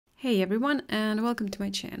Hey everyone, and welcome to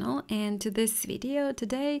my channel and to this video.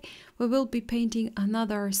 Today we will be painting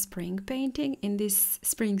another spring painting in this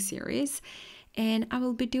spring series, and I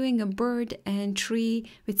will be doing a bird and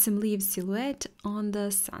tree with some leaf silhouette on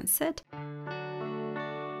the sunset.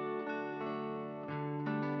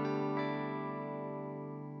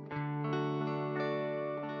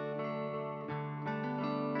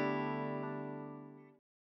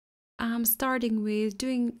 I'm starting with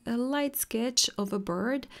doing a light sketch of a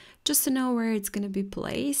bird just to know where it's going to be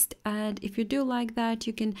placed, and if you do like that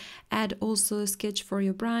you can add also a sketch for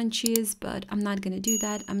your branches, but I'm not going to do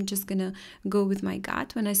that. I'm just going to go with my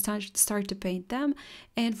gut when I start to paint them.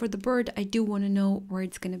 And for the bird I do want to know where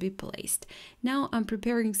it's going to be placed. Now I'm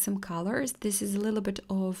preparing some colors. This is a little bit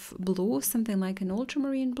of blue, something like an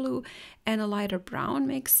ultramarine blue, and a lighter brown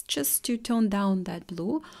mix just to tone down that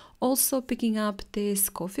blue. Also picking up this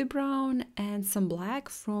coffee brown and some black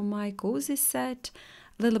from my cozy set,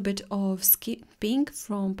 a little bit of pink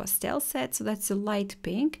from pastel set, so that's a light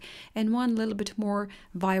pink, and one little bit more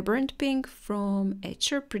vibrant pink from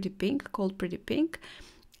Etchr, pretty pink, called Pretty Pink,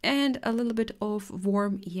 and a little bit of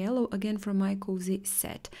warm yellow again from my cozy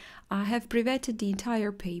set. I have pre-wetted the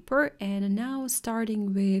entire paper, and now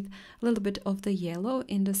starting with a little bit of the yellow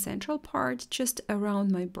in the central part just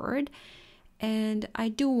around my bird. And I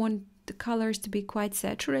do want the colors to be quite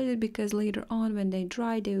saturated because later on when they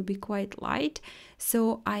dry they will be quite light,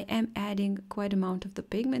 so I am adding quite amount of the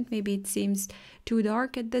pigment. Maybe it seems too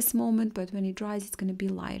dark at this moment, but when it dries it's going to be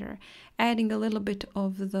lighter. Adding a little bit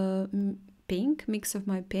of the pink, mix of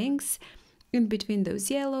my pinks in between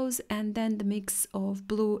those yellows, and then the mix of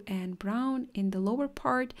blue and brown in the lower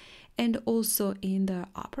part and also in the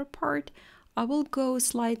upper part. I will go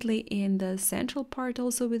slightly in the central part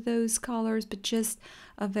also with those colors, but just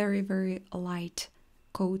a very light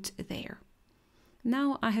coat there.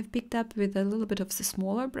 Now I have picked up with a little bit of the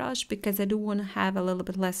smaller brush because I do want to have a little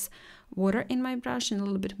bit less water in my brush and a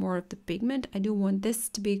little bit more of the pigment. I do want this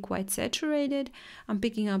to be quite saturated. I'm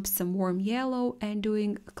picking up some warm yellow and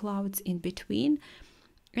doing clouds in between.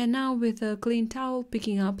 And now with a clean towel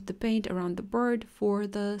picking up the paint around the bird for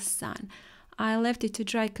the sun. I left it to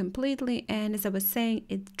dry completely, and as I was saying,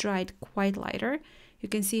 it dried quite lighter. You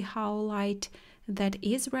can see how light that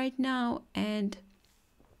is right now. And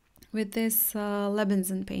with this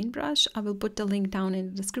Lebenzon paintbrush, I will put the link down in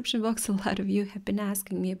the description box. A lot of you have been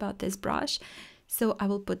asking me about this brush, so I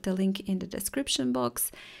will put the link in the description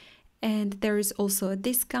box. And there is also a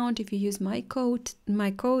discount if you use my code.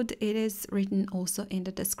 It is written also in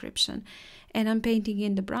the description. And I'm painting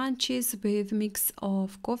in the branches with a mix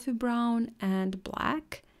of coffee brown and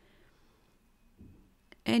black.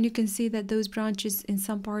 And you can see that those branches in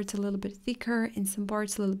some parts a little bit thicker, in some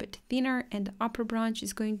parts a little bit thinner, and the upper branch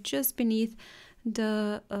is going just beneath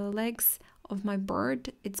the legs of my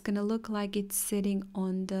bird. It's gonna look like it's sitting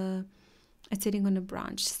on a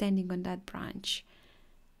branch, standing on that branch.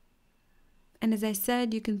 And as I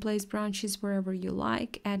said, you can place branches wherever you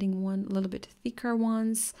like, adding one a little bit thicker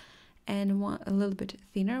ones and one a little bit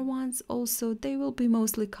thinner ones. Also, they will be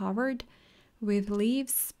mostly covered with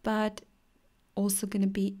leaves, but also going to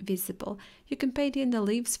be visible. You can paint in the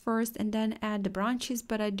leaves first and then add the branches,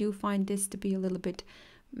 but I do find this to be a little bit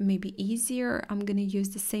maybe easier. I'm going to use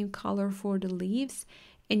the same color for the leaves.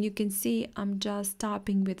 And you can see I'm just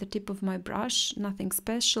tapping with the tip of my brush, nothing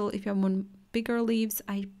special. If I want bigger leaves,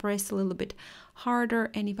 I press a little bit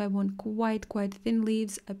harder, and if I want quite thin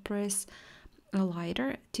leaves, I press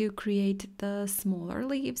lighter to create the smaller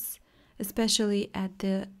leaves, especially at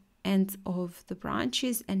the ends of the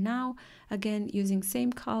branches. And now again using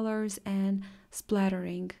same colors and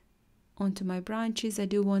splattering onto my branches. I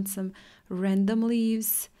do want some random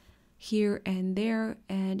leaves here and there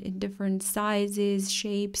and in different sizes,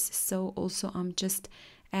 shapes, so also I'm just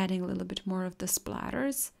adding a little bit more of the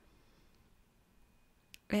splatters.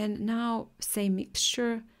 And now same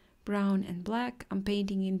mixture, brown and black. I'm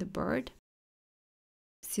painting in the bird,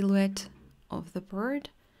 silhouette of the bird,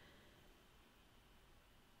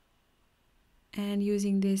 and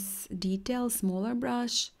using this detail smaller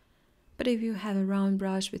brush. But if you have a round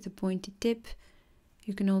brush with a pointy tip,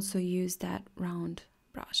 you can also use that round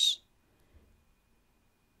brush.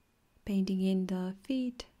 Painting in the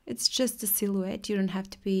feet, it's just a silhouette. You don't have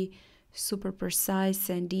to be super precise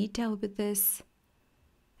and detailed with this.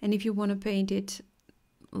 And if you want to paint it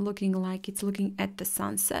looking like it's looking at the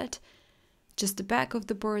sunset, just the back of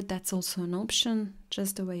the bird, that's also an option,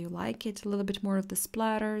 just the way you like it. A little bit more of the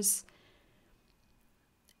splatters.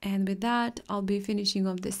 And with that, I'll be finishing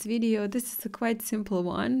off this video. This is a quite simple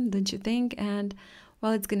one, don't you think? And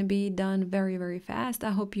well, it's gonna be done very, very fast.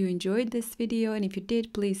 I hope you enjoyed this video, and if you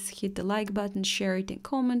did, please hit the like button, share it, and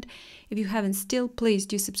comment. If you haven't still, please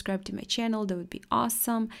do subscribe to my channel. That would be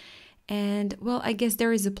awesome. And well, I guess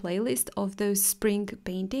there is a playlist of those spring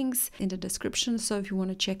paintings in the description, so if you want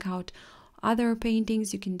to check out other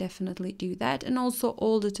paintings, you can definitely do that. And also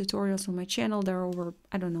all the tutorials on my channel, there are over,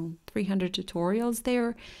 I don't know, 300 tutorials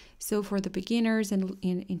there, so for the beginners and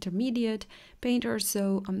intermediate painters,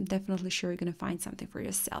 so I'm definitely sure you're gonna find something for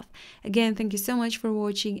yourself. Again, thank you so much for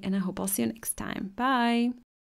watching, and I hope I'll see you next time. Bye.